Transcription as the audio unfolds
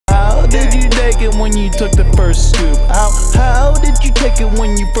did you take it when you took the first scoop? How did you take it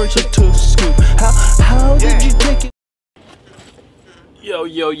when you first took a scoop? How did you take it?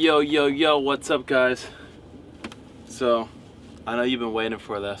 Yo, what's up, guys? So, I know you've been waiting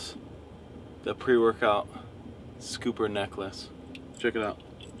for this. The pre-workout scooper necklace. Check it out.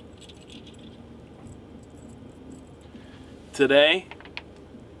 Today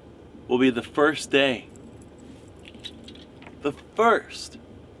will be the first day. The first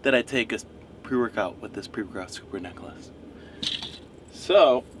that I take a pre-workout with this pre-workout scooper necklace.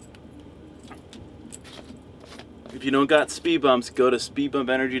 So, if you don't got speed bumps, go to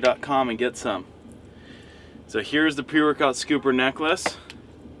speedbumpenergy.com and get some. So here's the pre-workout scooper necklace.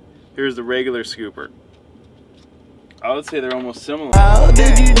 Here's the regular scooper. I would say they're almost similar. How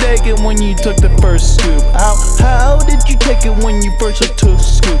did you take it when you took the first scoop? How did you take it when you first took a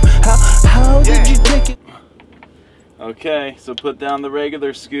scoop? How did you take it? Okay, so put down the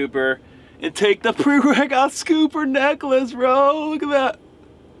regular scooper and take the pre-workout scooper necklace, bro. Look at that.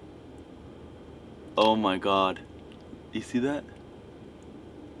 Oh my God. You see that?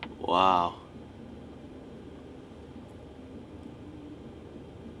 Wow.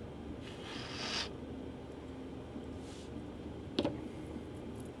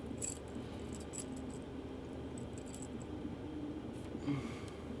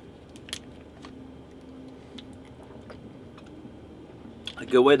 A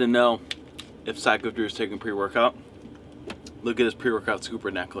good way to know if Psycho Dru is taking pre-workout, look at his pre-workout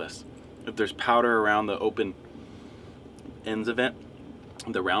scooper necklace. If there's powder around the open ends of it,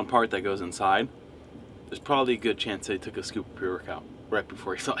 the round part that goes inside, there's probably a good chance that he took a scoop of pre-workout right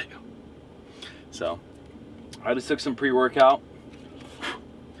before he saw you. So, I just took some pre-workout.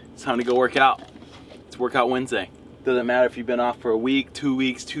 It's time to go work out. It's Workout Wednesday. Doesn't matter if you've been off for a week, 2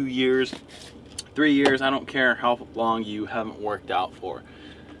 weeks, 2 years, 3 years, I don't care how long you haven't worked out for.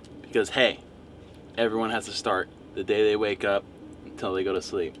 Because hey, everyone has to start the day they wake up until they go to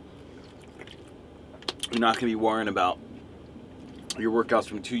sleep. You're not going to be worrying about your workouts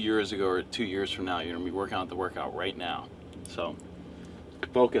from 2 years ago or 2 years from now. You're going to be working out the workout right now. So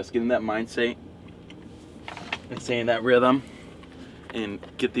focus, get in that mindset and stay in that rhythm and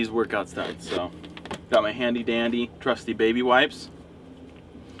get these workouts done. So got my handy dandy trusty baby wipes.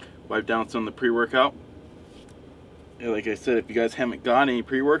 Wipe down some of the pre-workout. Yeah, like I said, if you guys haven't got any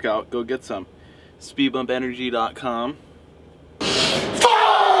pre-workout, go get some. Speedbumpenergy.com.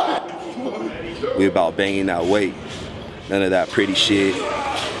 We about banging that weight. None of that pretty shit.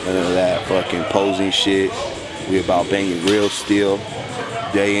 None of that fucking posing shit. We about banging real steel,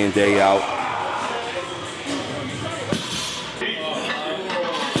 day in, day out.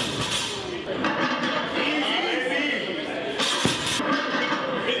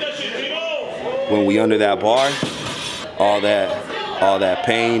 When we under that bar, all that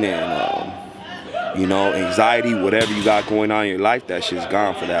pain and you know, anxiety, whatever you got going on in your life, that shit's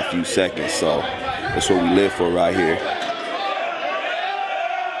gone for that few seconds. So that's what we live for right here.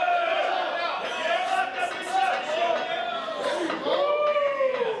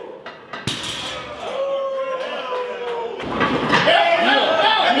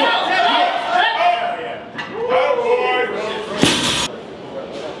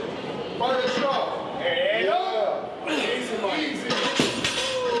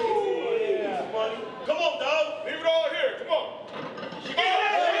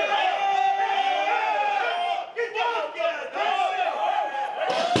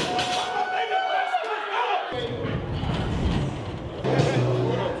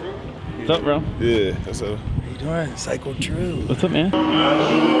 What's up, bro? Yeah, what's up? How you doing? Psycho Dru. What's up, man?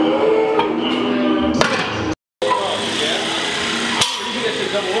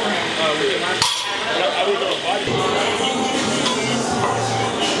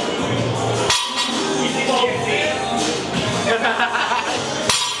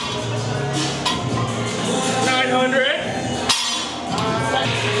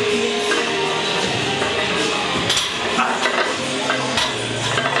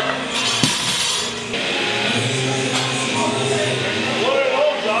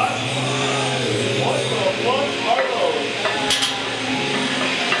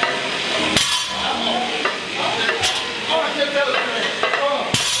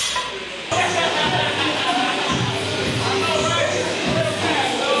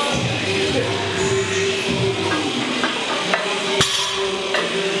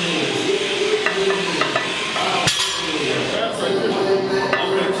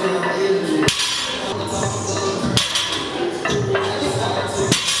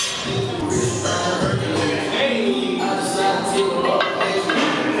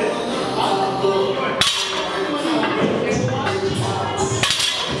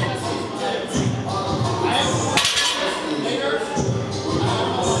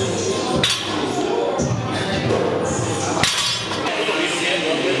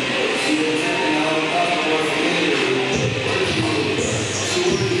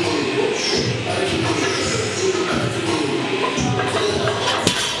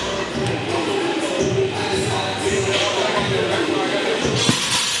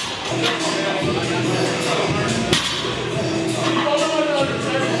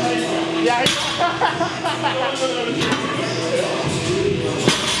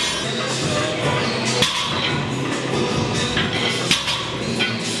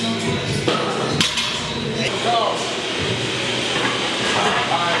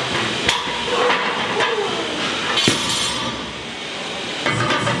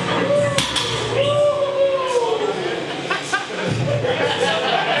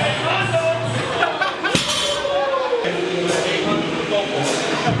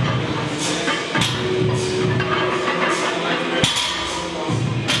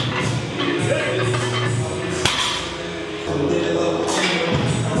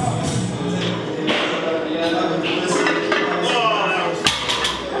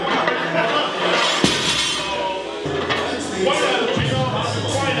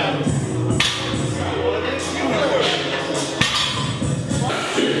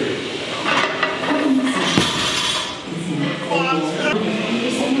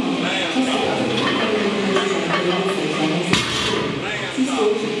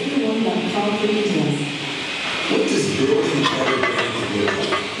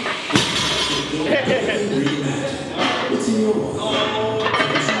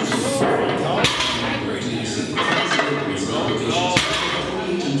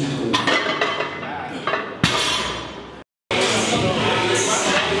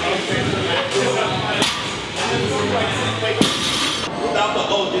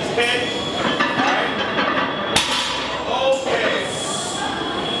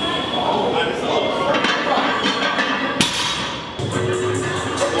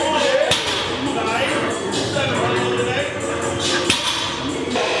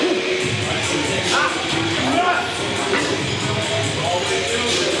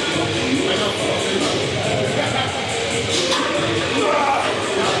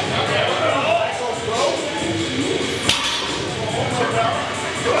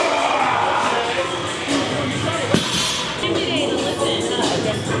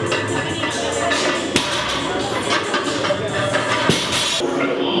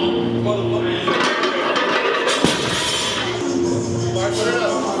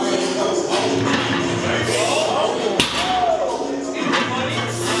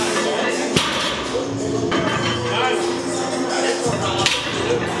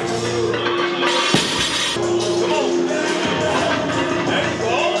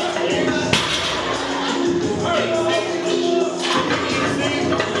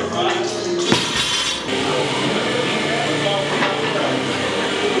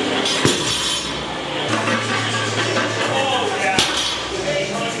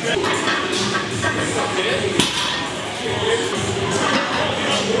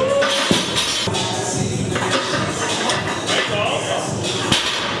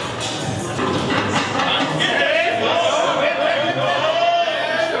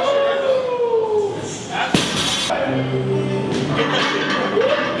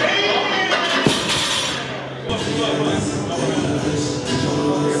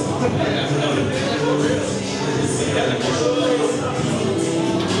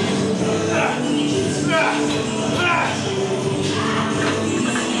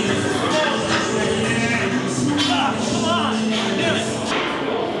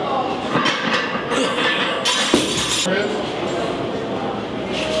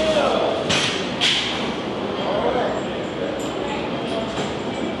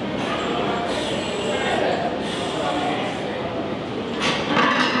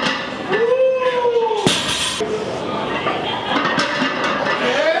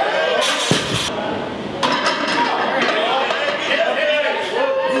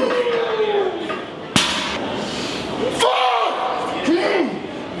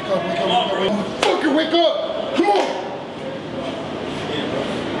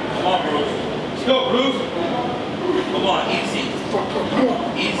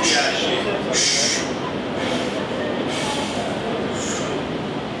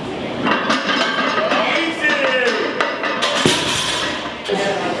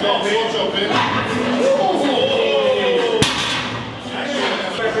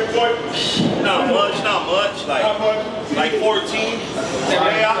 Like 14.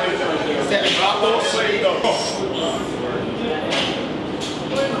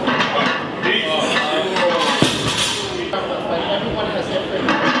 Everyone has different.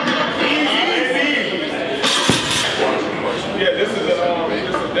 Yeah, this is definitely.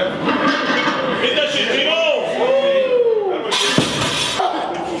 Hit that shit, Tino!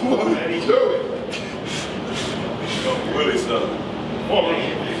 Do it. Really stuff. Come on, bro.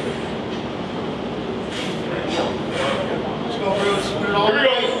 Let's go, Bruce. Put it all Here we in the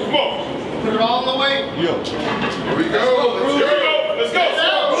go. way. Come on. Put it all in the way. Yo. Here we go. Here we go. Let's go.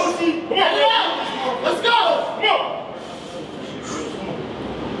 Come on.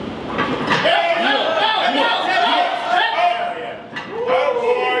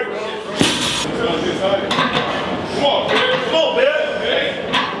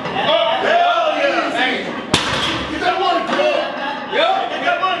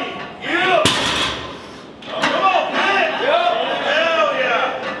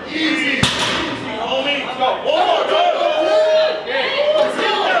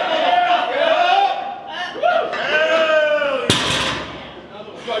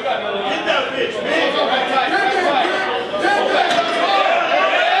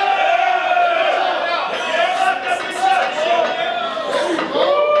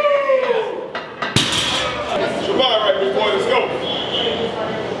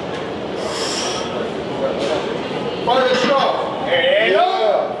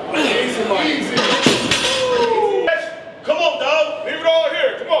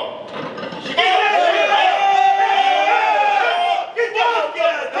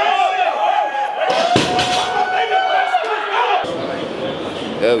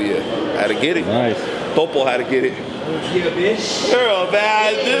 Hell yeah. Had to get it. Nice. Topo had to get it. Yeah, bitch. You're a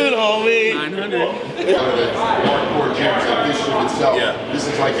bad dude, homie. 900. Hardcore gyms like this gym itself. Yeah. This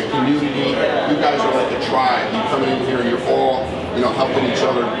is like a community. You guys are like a tribe. You come in here, you're all, you know, helping each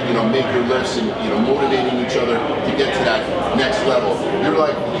other, you know, make your lifts and, you know, motivating each other to get to that next level. You're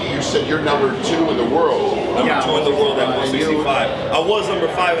like, you said you're number 2 in the world. Number 2 in the world at 165. I was number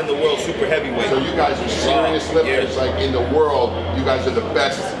 5 in the world super heavyweight. So you guys are serious lifters. Like in the world, you guys are the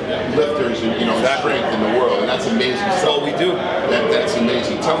best lifters in, you know, strength in the world, and that's amazing. That's what we do. That's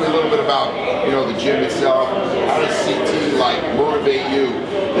amazing. Tell me a little bit about, you know, the gym itself. How does CT like motivate you,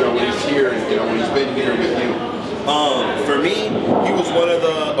 you know, when he's here, and, you know, when he's been here with you? For me, he was one of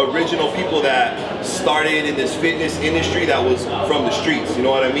the original people that started in this fitness industry that was from the streets, you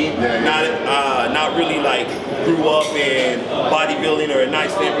know what I mean? Yeah. Not really like grew up in bodybuilding or a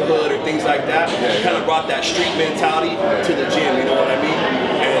nice neighborhood or things like that. Kind of brought that street mentality to the gym, you know what I mean?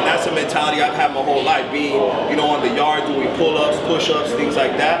 And that's a mentality I've had my whole life, being, you know, on the yard doing pull-ups, push-ups, things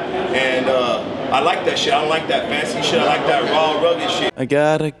like that. And I like that shit. I don't like that fancy shit. I like that raw, rugged shit. I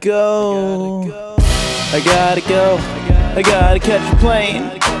gotta go. I gotta go. I gotta catch a plane.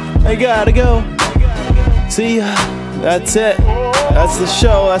 I gotta go. See ya. That's it. That's the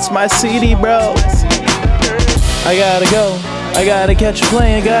show. That's my CD, bro. I gotta go. I gotta catch a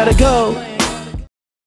plane. I gotta go.